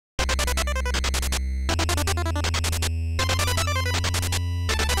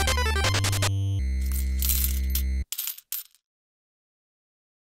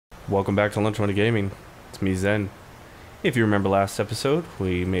Welcome back to Lunch Money Gaming. It's me, Zen. If you remember last episode,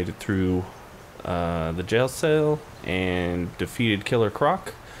 we made it through the jail cell and defeated Killer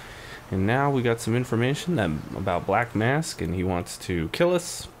Croc. And now we got some information about Black Mask, and he wants to kill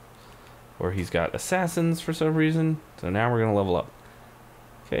us. Or he's got assassins for some reason. So now we're going to level up.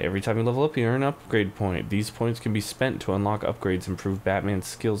 Okay, every time you level up, you earn an upgrade point. These points can be spent to unlock upgrades, improve Batman's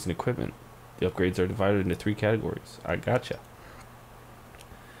skills and equipment. The upgrades are divided into 3 categories. I gotcha.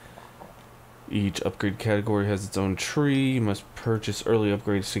 Each upgrade category has its own tree. You must purchase early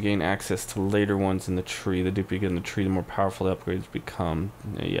upgrades to gain access to later ones in the tree. The deeper you get in the tree, the more powerful the upgrades become.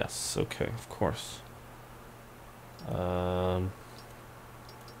 Yes, okay, of course. So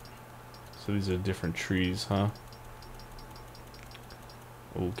these are different trees, huh?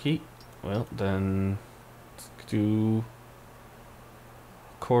 Okay, well then let's do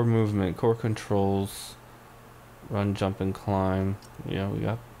core movement, core controls, run, jump, and climb. Yeah, we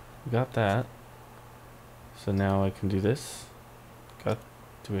got that. So now I can do this. Do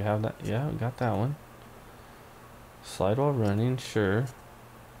we have that? Yeah, we got that one. Slide while running, sure.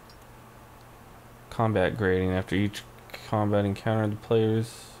 Combat grading. After each combat encounter, the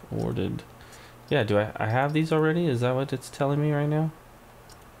players awarded. Yeah, do I have these already? Is that what it's telling me right now?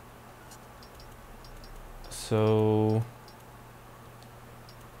 So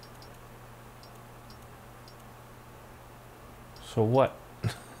what?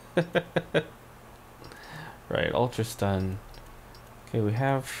 Right, ultra stun. Okay, we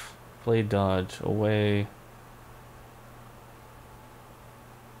have blade dodge, away.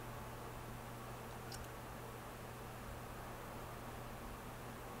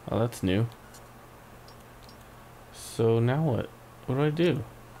 Oh, that's new. So now what? What do I do?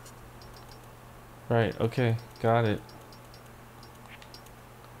 Right, okay, got it.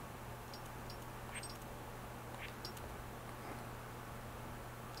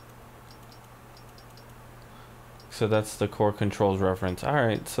 So that's the core controls reference.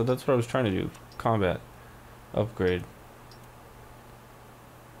 Alright, so that's what I was trying to do. Combat. Upgrade.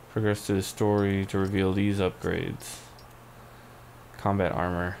 Progress to the story to reveal these upgrades. Combat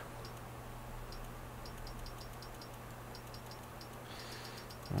armor.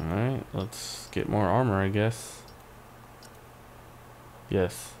 Alright, let's get more armor, I guess.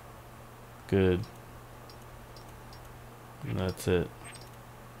 Yes. Good. And that's it.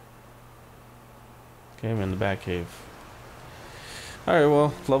 Okay, I'm in the Batcave. Alright,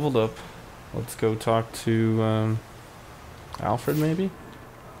 well, leveled up. Let's go talk to Alfred, maybe?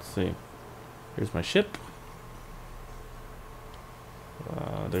 Let's see. Here's my ship.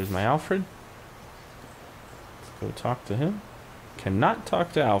 There's my Alfred. Let's go talk to him. Cannot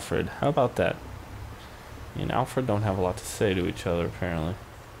talk to Alfred. How about that? Me and Alfred don't have a lot to say to each other, apparently.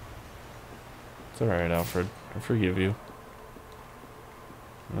 It's alright, Alfred. I forgive you.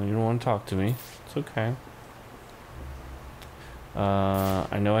 You don't want to talk to me. It's okay.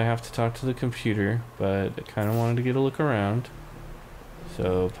 I know I have to talk to the computer, but I kind of wanted to get a look around.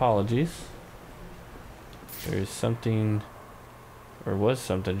 So, apologies. There's something, or was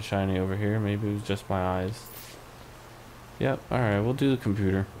something shiny over here. Maybe it was just my eyes. Yep, alright, we'll do the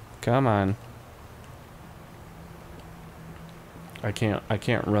computer. Come on. I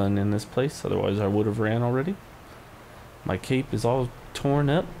can't run in this place, otherwise I would have ran already. My cape is all torn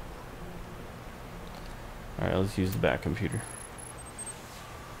up. Alright, let's use the back computer.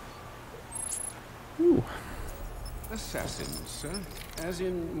 Ooh. Assassins, sir. As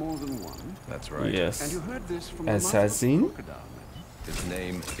in more than one. That's right. Yes. And you heard this from Assassin? His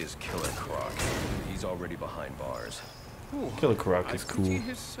name is Killer Croc. He's already behind bars. Oh, Killer Croc is cool.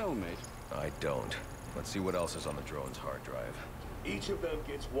 his cellmate. I don't. Let's see what else is on the drone's hard drive. Each of them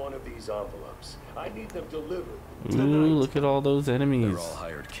gets one of these envelopes. I need them delivered. Ooh, look at all those enemies. They're all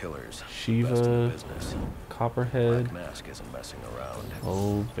hired killers. Best in Shiva, the business. Copperhead. Black Mask isn't messing around.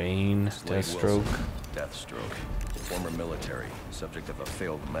 Oh, Bane, Slade Deathstroke. Wilson, Deathstroke. Former military, subject of a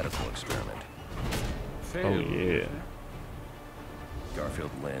failed medical experiment. Oh yeah.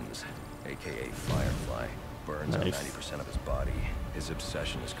 Garfield Linz, aka Firefly, burns on 90% of his body. His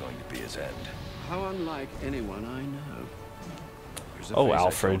obsession is going to be his end. How unlike anyone I know. There's a Oh, face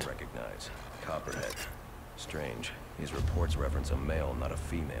Alfred. I don't recognize. Copperhead. Strange. These reports reference a male, not a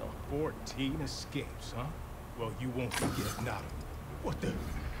female. 14 escapes, huh? Well, you won't forget now. What the?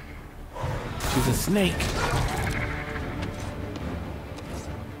 She's a snake.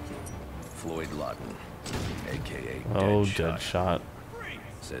 Floyd Lawton, aka Oh, Deadshot. Deadshot.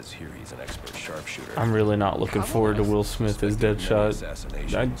 Says here he's an expert sharpshooter. I'm really not looking forward to Will Smith as Suspected of many Deadshot.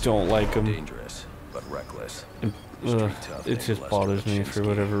 assassinations. I don't like him. Dangerous. but reckless. Ugh, it just bothers me for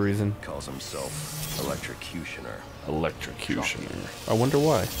whatever reason. Calls himself Electrocutioner. Electrocutioner. I wonder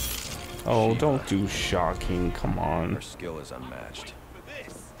why. Oh, don't do shocking. Come on. Her skill is unmatched.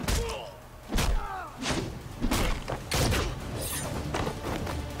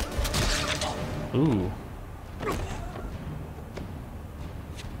 Ooh.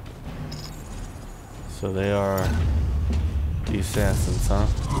 So they are the assassins, huh?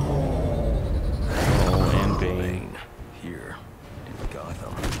 Oh, and Bane. Here in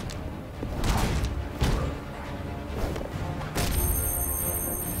Gotham.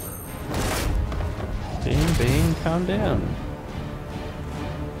 Bane, calm down.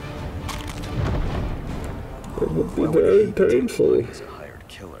 It would be very painful He's a hired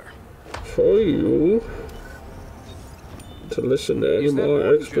killer. for you to listen to any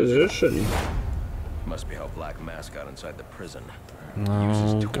more exposition. Must be how Black Mask got inside the prison. Oh,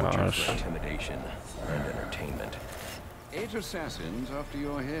 Uses torture gosh. for intimidation and entertainment. 8 assassins after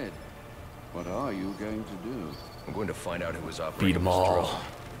your head. What are you going to do? I'm going to find out who was operating Beat 'em this all. drone.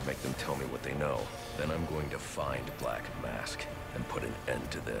 Make them tell me what they know. Then I'm going to find Black Mask and put an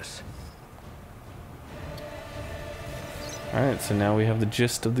end to this. Alright, so now we have the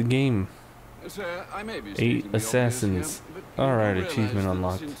gist of the game. Sir, I may be 8 stating the assassins. obvious here, but you Alright, realize achievement that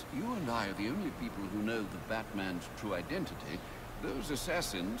unlocked. Since you and I are the only people who know the Batman's true identity, those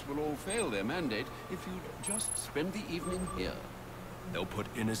assassins will all fail their mandate if you'd just spend the evening here. They'll put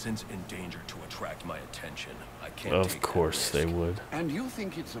innocents in danger to attract my attention. I can't Of take that course they risk. would. And you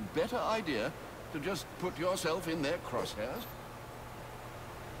think it's a better idea to just put yourself in their crosshairs?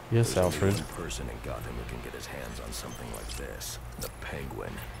 Yes, There's Alfred. only one person in Gotham who can get his hands on something like this. The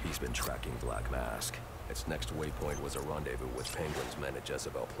Penguin. He's been tracking Black Mask. Its next waypoint was a rendezvous with Penguin's men at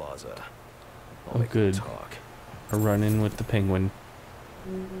Jezebel Plaza. I'll Oh, make them good. talk. A run-in with the Penguin.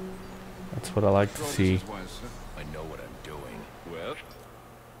 That's what I like to Sure, this see. is wise, sir. I know what I'm doing. Well,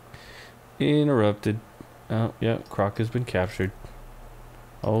 Interrupted. Oh, yeah, Croc has been captured.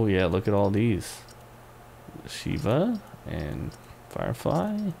 Oh, yeah, look at all these. Shiva and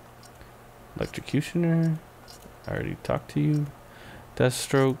Firefly. Electrocutioner. I already talked to you.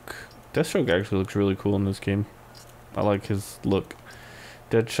 Deathstroke. Deathstroke actually looks really cool in this game. I like his look.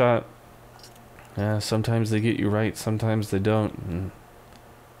 Deadshot. Yeah, sometimes they get you right, sometimes they don't. And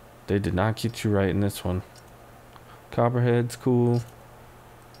they did not get you right in this one. Copperhead's cool.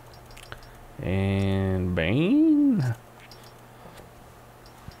 And Bane?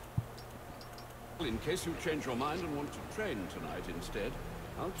 in case you change your mind and want to train tonight instead,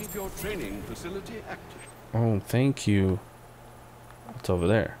 I'll keep your training facility active. Oh, thank you. What's over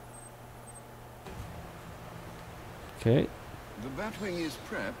there? Okay. The Batwing is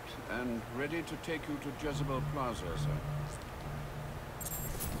prepped and ready to take you to Jezebel Plaza, sir.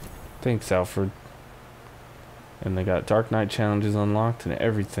 Thanks, Alfred. And they got Dark Knight challenges unlocked and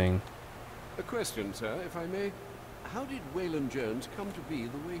everything. A question, sir, if I may. How did Waylon Jones come to be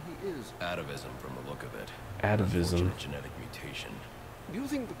the way he is? Atavism from the look of it. Atavism. Unfortunate genetic mutation. Do you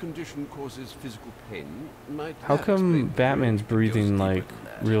think the condition causes physical pain? Might How that come explain- Batman's breathing deeper like than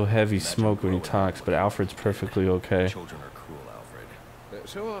that. real heavy Imagine smoke when he growing talks, up but with Alfred's perfectly okay? Children are cruel, Alfred.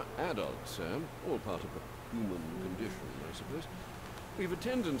 So are adults, sir. All part of a human condition, I suppose. We've a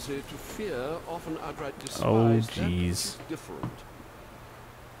tendency to fear, often outright despise, Oh, that which jeez. is different.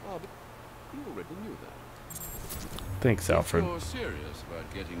 Ah, but you already knew that. Thanks, Alfred. If you're serious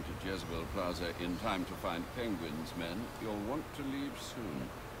about getting to Jezebel Plaza in time to find Penguin's men, you'll want to leave soon.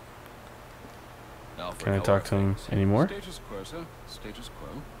 Alfred, Can I how talk are to him things? anymore? Status quo, sir. Status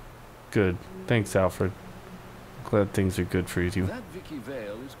quo. Good. Thanks, Alfred. Glad things are good for you two. That Vicky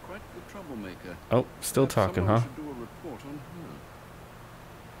Vale is quite the troublemaker. Oh, still Perhaps talking, someone huh? should do a report on her.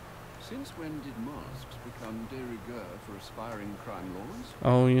 Since when did masks become de rigueur for aspiring crime lords?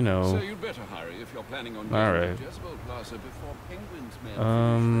 Oh, you know. So you'd better hurry if you're planning on All getting right. to Jezebel Plaza before Penguin's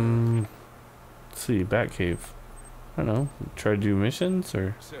men Let's see, Batcave. I don't know. Try to do missions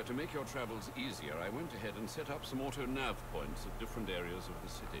or. Sir, to make your travels easier, I went ahead and set up some auto-nav points at different areas of the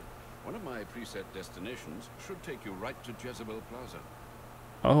city. One of my preset destinations should take you right to Jezebel Plaza.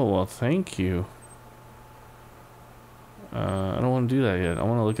 Oh, well, thank you. I don't want to do that yet. I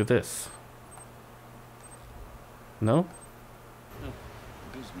want to look at this. No?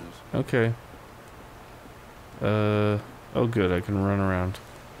 Business. Okay. Oh good, I can run around.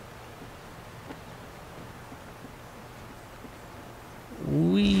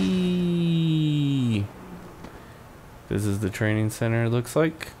 Whee! This is the training center, it looks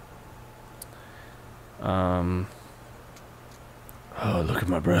like. Oh, look at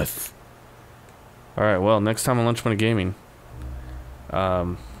my breath. Alright, well, next time on Lunch Money Gaming.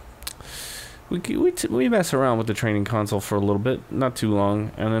 we mess around with the training console for a little bit, not too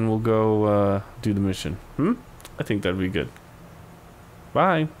long, and then we'll go do the mission. I think that'd be good.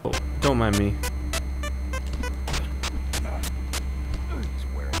 Bye. Oh, don't mind me.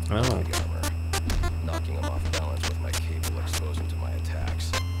 Oh. Knocking him off balance with my cable exposed him to my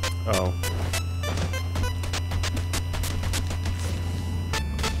attacks. Oh.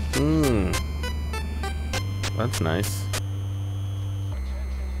 That's nice.